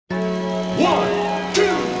1, 2, 3,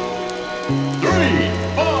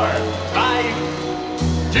 4, 5,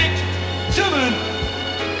 6, 7,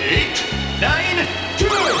 8, 9, 10.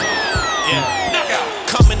 Yeah, knockout.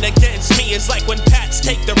 Coming against me is like when Pats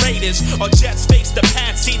take the Raiders or Jets face the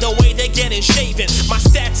Pats. Either way, they're getting shaven. My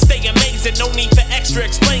stats stay amazing, no need for extra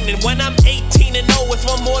explaining. When I'm 18 and 0 with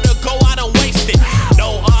one more to go, I don't waste it.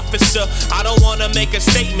 No officer, I don't wanna make a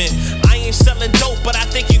statement. I ain't selling dope, but I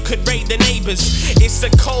think you could raid the neighbors. It's a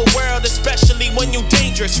cold world, especially when you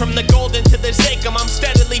dangerous. From the golden to the Zachem, I'm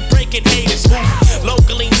steadily breaking haters.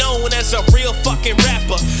 Locally known as a real fucking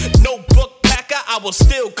rapper. No book I will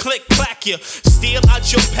still click clack you. Steal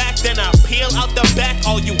out your pack, then I peel out the back.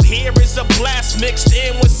 All you hear is a blast mixed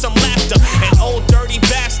in with some laughter. An old dirty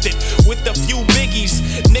bastard with a few biggies.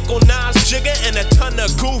 Nickel Nas Jigger and a ton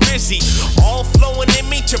of Goo Rizzy. All flowing in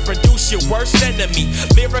me to produce your worst enemy.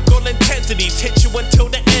 Lyrical intensities hit you until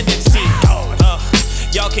the ending scene.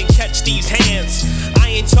 Y'all can catch these hands. I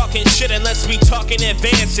ain't talking shit unless we talking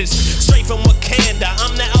advances. Straight from Wakanda,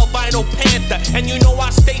 I'm the albino panther. And you know I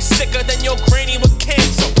stay sicker than your granny with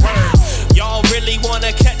cancer. Word. Y'all really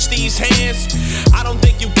wanna catch these hands? I don't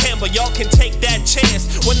think you can, but y'all can take that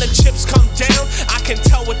chance. When the chips come down, I can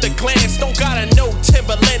tell with the glance. Don't gotta know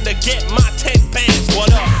Timberland to get my 10 bands.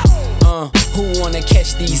 What up? Who wanna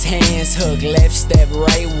catch these hands? Hug left, step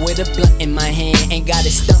right with a blunt in my hand. Ain't got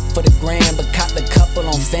it stumped for the gram, but caught the couple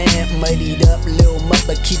on fan. Muddied up, lil' mutt,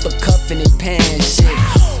 but keep a cuff in his pants. Shit.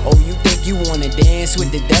 Oh, you think you wanna dance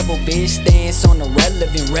with the devil, bitch? Dance on the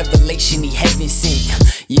relevant revelation he heaven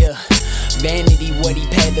sent. Yeah, vanity, what he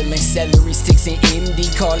peddling. Celery sticks and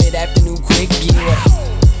MD, call it afternoon quick gear.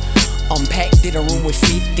 I'm packed in a room with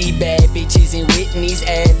 50 bad bitches and Whitney's.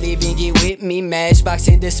 Ad-libbing, get with me. Matchbox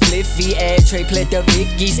in the spliffy. Ad tray, play the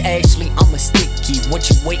Vickies. Actually, I'm a sticky. What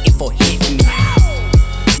you waiting for? Hit me.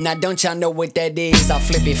 Now don't y'all know what that is? I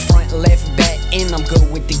flip it front, left, back, and I'm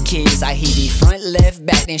good with the kids. I hit it front, left,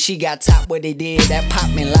 back, then she got top what it did. That pop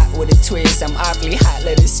me lock with a twist. I'm awfully hot,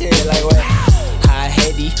 let it sit like what? High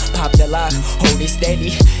heavy, pop the lock, hold it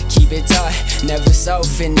steady. Keep it taut, never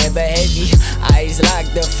soft and never heavy. Eyes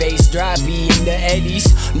locked, the face droppy in the eddies.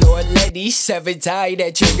 Lord Letty, seven tie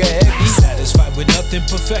that trigger heavy. Satisfied with nothing,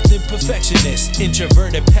 perfected perfectionist.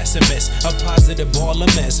 Introverted pessimist, a positive ball of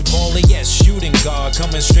mess. Baller, yes, shooting guard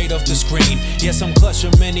coming straight off the screen. Yes, I'm clutch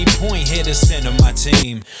from any point, here to center my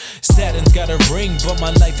team. Saturn's got a ring, but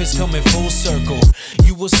my life is coming full circle.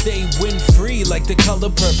 You will stay win-free like the color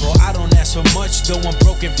purple. I don't ask for much, though I'm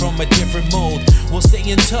broken from a different mold. We'll stay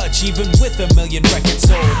in touch, even with 1 million records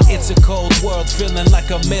sold. It's a cold world, feeling like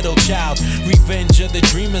a middle child. Revenge of the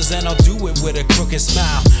dreamers, and I'll do it with a crooked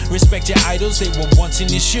smile. Respect your idols, they were once in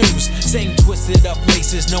your shoes. Same twisted up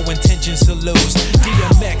places, no intentions to lose.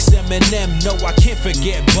 DMX, Eminem, no, I can't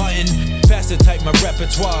forget Button. Faster type my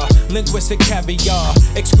repertoire, linguistic caviar.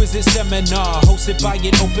 Exquisite seminar, hosted by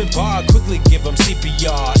an open bar. Quickly give them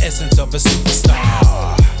CPR, essence of a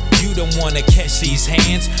superstar. You don't wanna catch these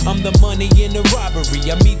hands. I'm the money in the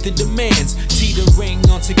robbery, I meet the demands. Teetering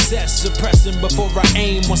on success, suppressing before I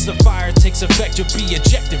aim. Once the fire takes effect, you'll be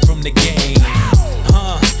ejected from the game.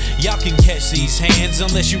 Y'all can catch these hands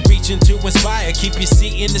unless you reaching to inspire. Keep your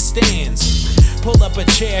seat in the stands. Pull up a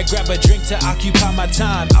chair, grab a drink to occupy my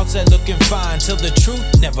time. Outside looking fine, tell the truth,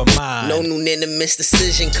 never mind. No unanimous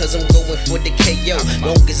decision, cause I'm going for the KO.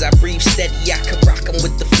 Long as I breathe steady, I can rock 'em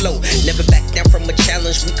with the flow. Never back down from a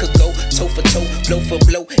challenge, we could go toe for toe, blow for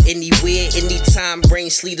blow. Anywhere, anytime, brain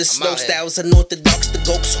sleet or snow. Styles unorthodox, the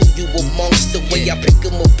ghosts who you amongst. The way I pick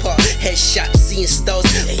 'em apart, headshots, seeing stars.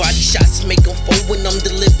 Body shots make 'em fall when I'm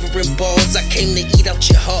delivering balls. I came to eat out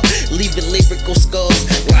your heart, leaving lyrical scars.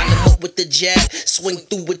 Line 'em up with the jab, swing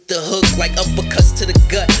through with the hook like uppercuts to the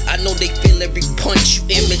gut. I know they feel every punch.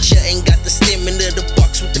 You immature, ain't got the stamina to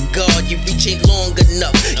box with the guard. Your reach ain't long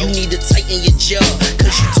enough, you need to tighten your jaw.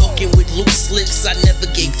 Cause you talking with loose lips. I never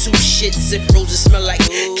gave two shits if roses smell like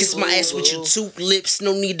kiss my ass with your two lips.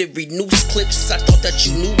 No need to renew clips. I thought that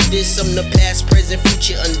you knew this. I'm the past, present,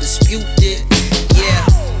 future, undisputed. Yeah,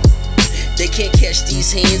 they can't catch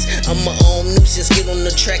these hands. I'm my own nuisance. Get on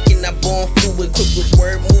the track and I born fluid. Quick with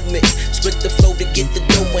word movement. Split the flow to get the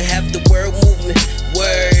dough and have the world movement.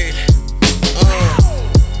 Word.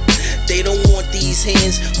 They don't want these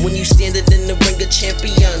hands when you standing in the ring of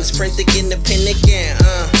champions. Frantic independent again.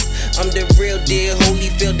 I'm the real deal.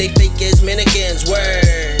 Holyfield, they fake as mannequins.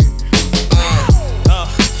 Word.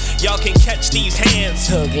 Y'all can catch these hands.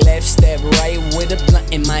 Hug left, step right with a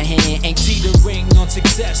blunt in my hand. Ain't teetering on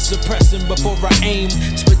success, suppressing before I aim.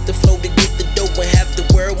 Split the flow to get the dough and have the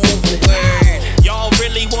world moving. Word. Y'all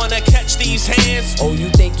really wanna catch these these hands. Oh, you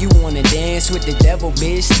think you wanna dance with the devil,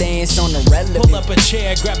 bitch? Stance on the relevant. Pull up a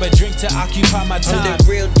chair, grab a drink to occupy my I'm time. the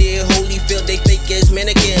real deal, Holyfield, they fake as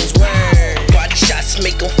mannequins. Word. Body shots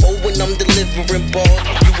make them fold when I'm delivering balls.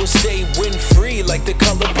 You will stay win free like the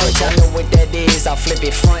color Bitch, I purple. know what that is. I'll flip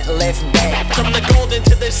it front, left, back.